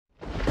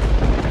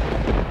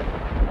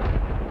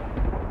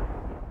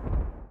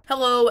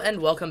Hello and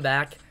welcome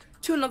back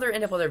to another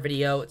in-depth weather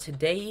video.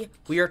 Today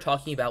we are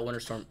talking about Winter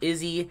Storm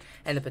Izzy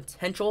and the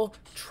potential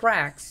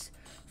tracks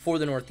for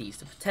the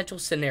Northeast, the potential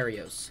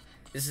scenarios.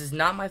 This is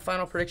not my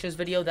final predictions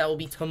video. That will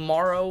be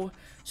tomorrow,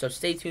 so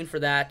stay tuned for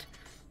that.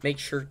 Make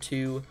sure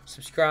to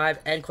subscribe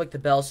and click the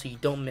bell so you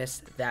don't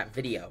miss that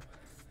video.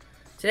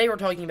 Today we're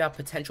talking about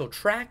potential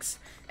tracks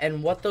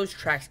and what those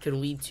tracks could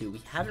lead to.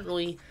 We haven't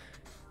really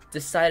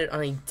decided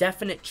on a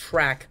definite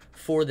track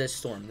for this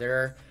storm. There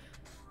are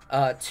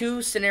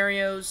two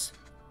scenarios,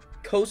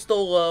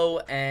 coastal low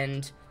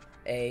and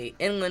a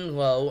inland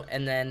low,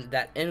 and then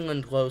that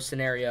inland low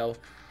scenario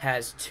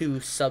has two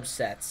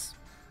subsets.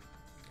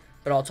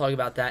 But I'll talk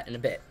about that in a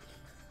bit.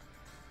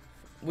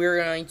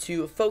 We're going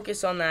to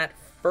focus on that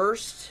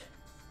first.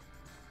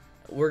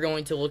 We're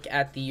going to look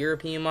at the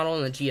European model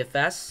and the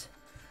GFS.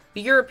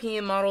 The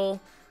European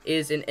model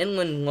is an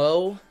inland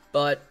low,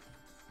 but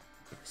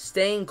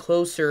staying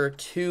closer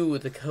to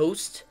the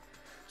coast.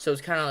 So it's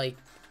kind of like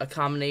a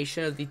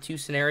combination of the two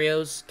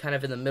scenarios, kind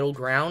of in the middle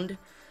ground,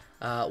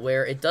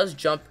 where it does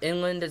jump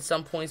inland at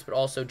some points, but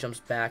also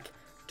jumps back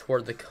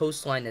toward the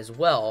coastline as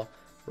well,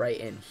 right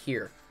in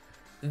here.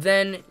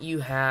 Then you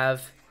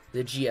have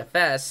the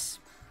GFS,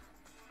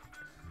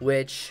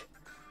 which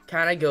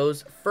kind of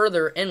goes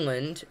further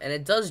inland, and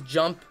it does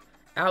jump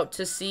out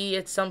to sea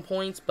at some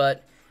points,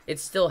 but it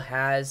still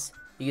has,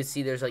 you can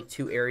see there's like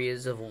two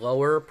areas of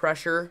lower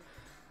pressure,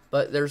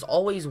 but there's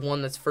always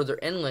one that's further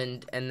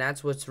inland, and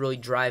that's what's really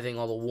driving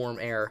all the warm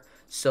air.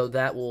 So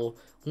that will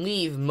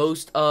leave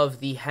most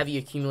of the heavy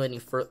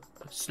accumulating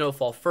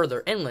snowfall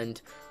further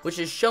inland, which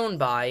is shown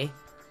by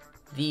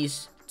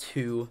these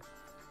two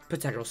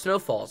potential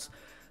snowfalls.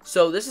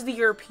 So this is the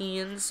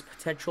Europeans'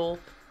 potential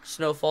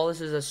snowfall.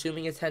 This is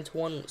assuming a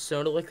 10-to-1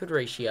 snow to liquid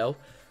ratio,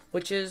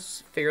 which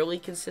is fairly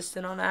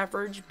consistent on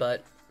average,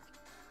 but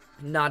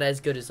not as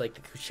good as like the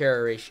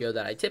Kuchera ratio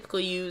that I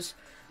typically use.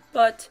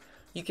 But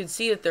you can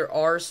see that there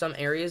are some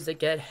areas that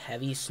get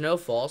heavy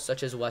snowfall,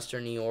 such as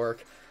western New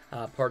York,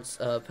 parts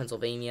of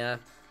Pennsylvania,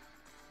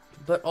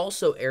 but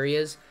also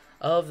areas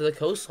of the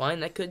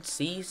coastline that could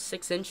see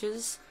 6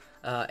 inches,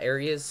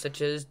 areas such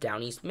as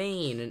down east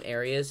Maine, and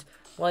areas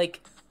like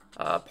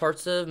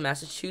parts of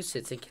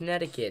Massachusetts and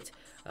Connecticut,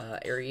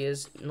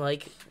 areas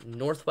like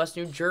northwest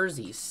New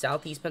Jersey,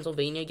 southeast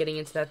Pennsylvania getting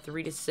into that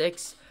 3 to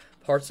 6,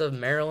 parts of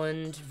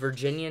Maryland,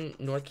 Virginia,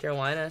 North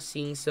Carolina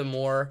seeing some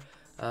more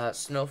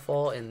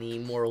snowfall in the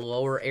more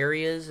lower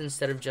areas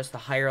instead of just the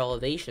higher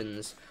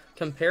elevations,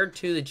 compared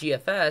to the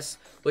GFS,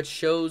 which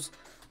shows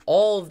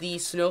all of the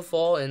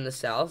snowfall in the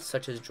south,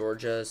 such as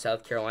Georgia,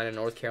 South Carolina,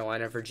 North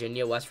Carolina,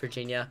 Virginia, West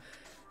Virginia,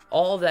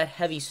 all of that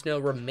heavy snow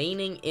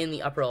remaining in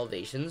the upper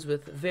elevations,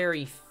 with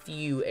very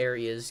few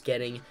areas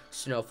getting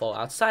snowfall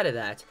outside of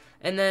that.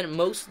 And then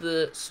most of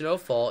the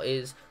snowfall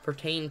is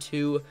pertained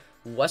to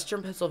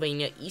western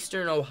Pennsylvania,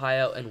 eastern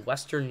Ohio, and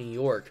western New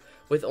York,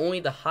 with only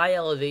the high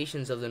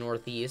elevations of the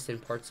Northeast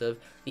and parts of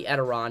the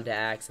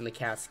Adirondacks and the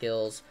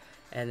Catskills,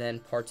 and then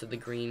parts of the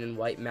Green and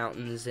White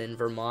Mountains in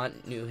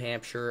Vermont, New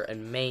Hampshire,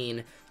 and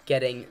Maine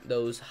getting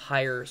those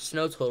higher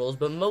snow totals.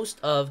 But most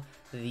of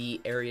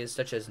the areas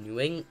such as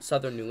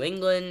southern New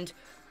England,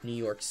 New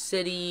York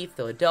City,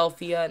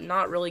 Philadelphia,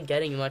 not really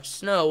getting much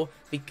snow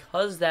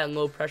because that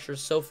low pressure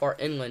is so far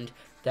inland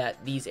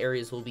that these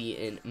areas will be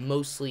in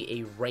mostly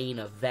a rain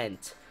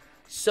event.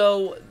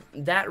 So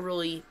that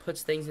really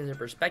puts things into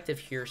perspective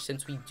here,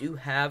 since we do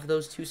have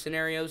those two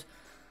scenarios,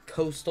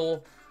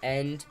 coastal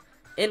and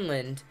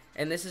inland,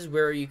 and this is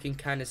where you can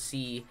kind of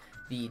see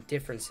the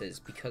differences,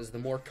 because the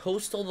more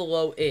coastal the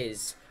low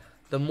is,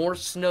 the more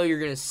snow you're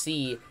going to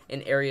see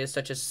in areas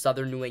such as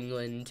southern New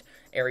England,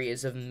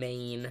 areas of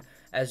Maine,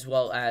 as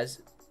well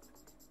as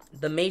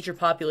the major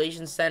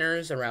population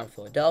centers around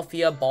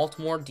Philadelphia,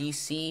 Baltimore,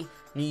 DC,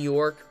 New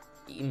York,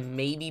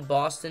 maybe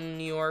Boston,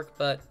 New York,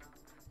 but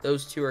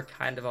those two are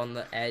kind of on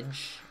the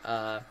edge.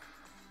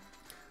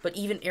 But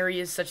even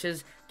areas such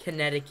as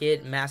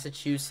Connecticut,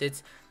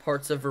 Massachusetts,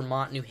 parts of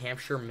Vermont, New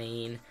Hampshire,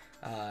 Maine,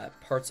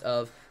 parts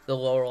of the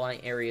lower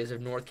lying areas of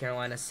North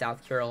Carolina,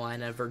 South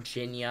Carolina,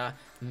 Virginia,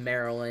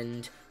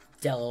 Maryland,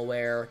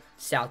 Delaware,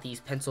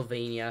 southeast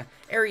Pennsylvania,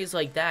 areas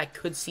like that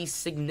could see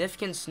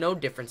significant snow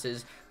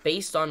differences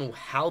based on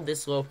how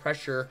this low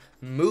pressure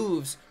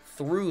moves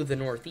through the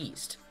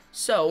Northeast.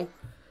 So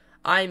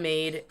I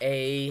made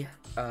a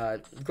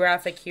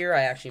graphic here.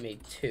 I actually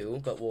made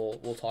two, but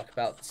we'll talk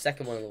about the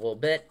second one in a little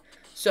bit.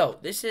 So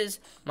this is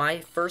my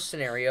first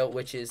scenario,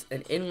 which is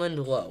an inland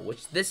low,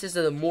 which this is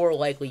a more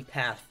likely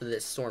path for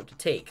this storm to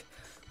take,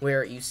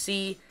 where you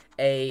see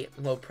a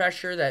low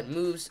pressure that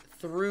moves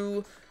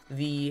through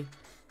the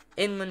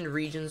inland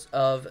regions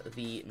of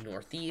the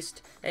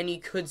Northeast, and you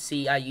could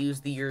see I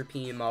used the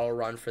European model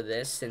run for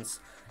this, since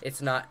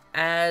it's not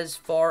as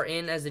far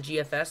in as the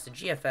GFS. The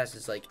GFS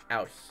is like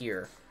out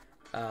here,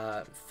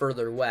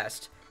 further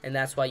west, and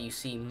that's why you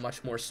see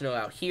much more snow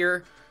out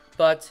here.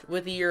 But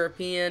with the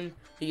European,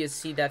 you can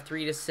see that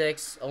 3 to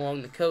 6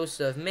 along the coast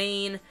of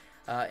Maine,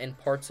 in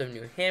parts of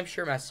New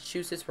Hampshire,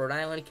 Massachusetts, Rhode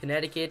Island,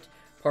 Connecticut,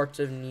 parts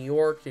of New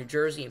York, New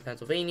Jersey, and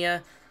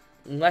Pennsylvania,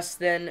 less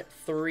than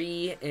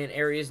 3 in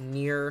areas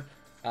near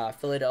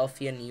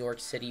Philadelphia, New York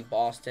City,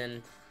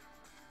 Boston.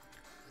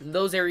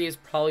 Those areas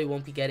probably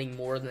won't be getting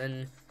more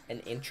than an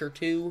inch or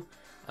two.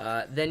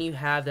 Then you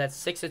have that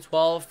 6 to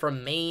 12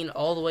 from Maine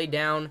all the way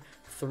down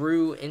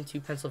through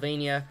into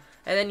Pennsylvania.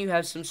 And then you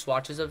have some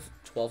swatches of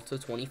 12 to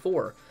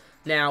 24.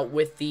 Now,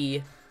 with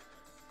the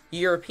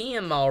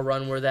European model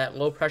run, where that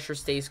low pressure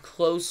stays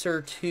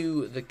closer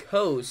to the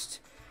coast,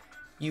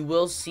 you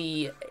will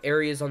see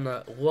areas on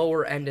the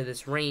lower end of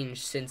this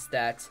range, since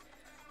that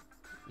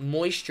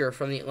moisture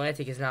from the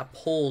Atlantic is not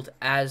pulled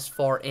as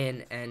far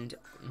in and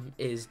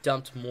is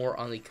dumped more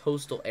on the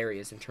coastal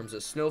areas in terms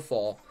of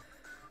snowfall.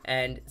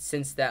 And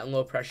since that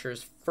low pressure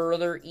is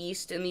further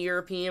east in the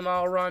European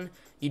model run,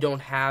 you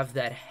don't have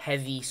that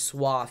heavy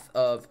swath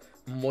of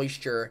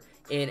moisture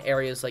in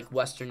areas like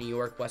western New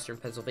York, western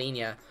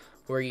Pennsylvania,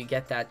 where you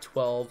get that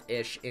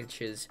 12-ish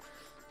inches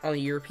on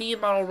the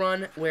European model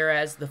run.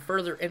 Whereas the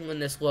further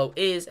inland this low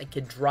is and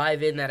can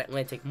drive in that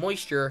Atlantic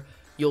moisture,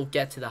 you'll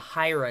get to the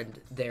higher end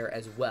there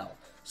as well.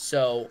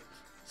 So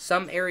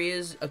some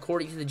areas,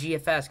 according to the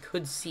GFS,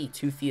 could see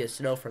 2 feet of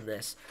snow from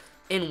this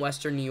in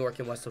western New York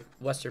and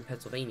western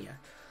Pennsylvania.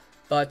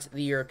 But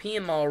the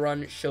European model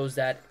run shows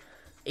that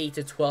 8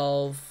 to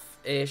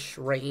 12-ish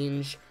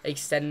range,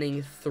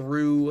 extending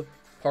through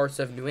parts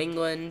of New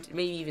England,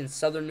 maybe even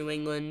southern New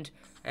England,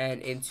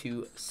 and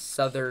into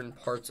southern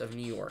parts of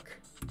New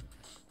York.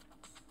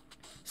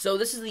 So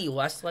this is the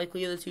less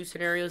likely of the 2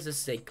 scenarios.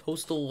 This is a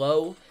coastal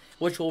low,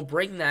 which will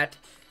bring that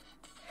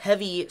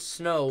heavy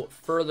snow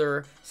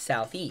further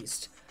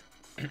southeast,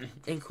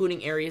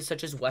 including areas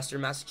such as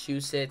western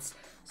Massachusetts,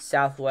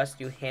 southwest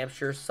New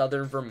Hampshire,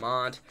 southern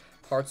Vermont,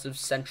 parts of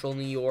central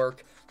New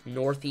York,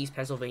 northeast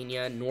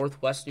Pennsylvania,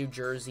 northwest New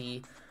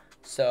Jersey.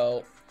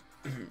 So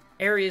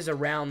areas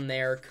around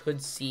there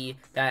could see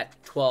that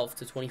 12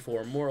 to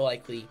 24, more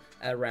likely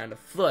at around a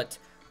foot.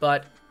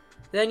 But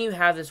then you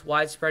have this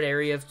widespread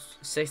area of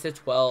 6 to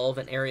 12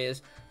 in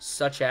areas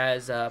such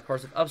as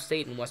parts of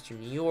upstate and western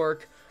New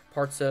York,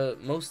 parts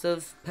of most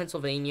of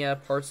Pennsylvania,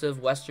 parts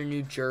of western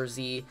New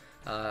Jersey,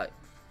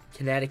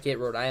 Connecticut,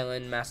 Rhode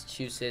Island,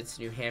 Massachusetts,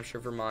 New Hampshire,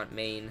 Vermont,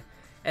 Maine.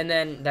 And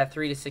then that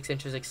 3 to 6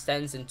 inches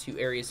extends into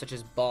areas such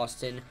as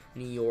Boston,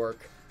 New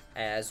York,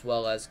 as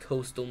well as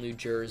coastal New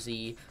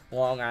Jersey,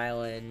 Long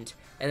Island.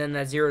 And then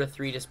that 0 to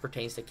 3 just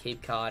pertains to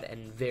Cape Cod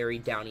and very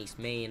down east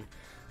Maine.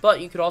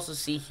 But you could also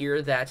see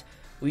here that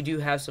we do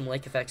have some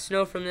lake effect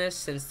snow from this,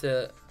 since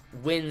the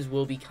winds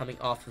will be coming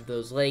off of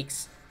those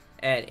lakes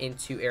and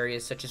into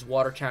areas such as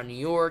Watertown, New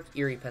York,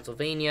 Erie,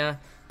 Pennsylvania,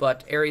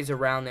 but areas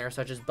around there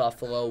such as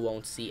Buffalo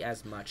won't see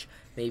as much,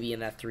 maybe in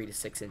that 3 to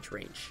 6 inch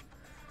range.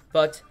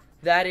 But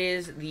that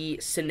is the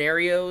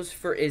scenarios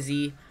for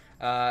Izzy.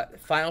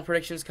 Final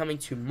predictions coming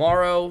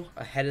tomorrow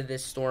ahead of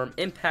this storm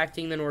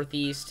impacting the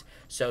Northeast,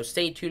 so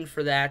stay tuned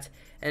for that.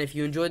 And if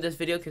you enjoyed this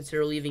video,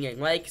 consider leaving a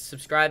like,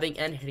 subscribing,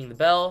 and hitting the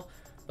bell.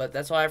 But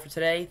that's all I have for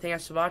today.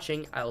 Thanks for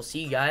watching. I will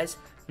see you guys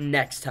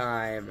next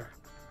time.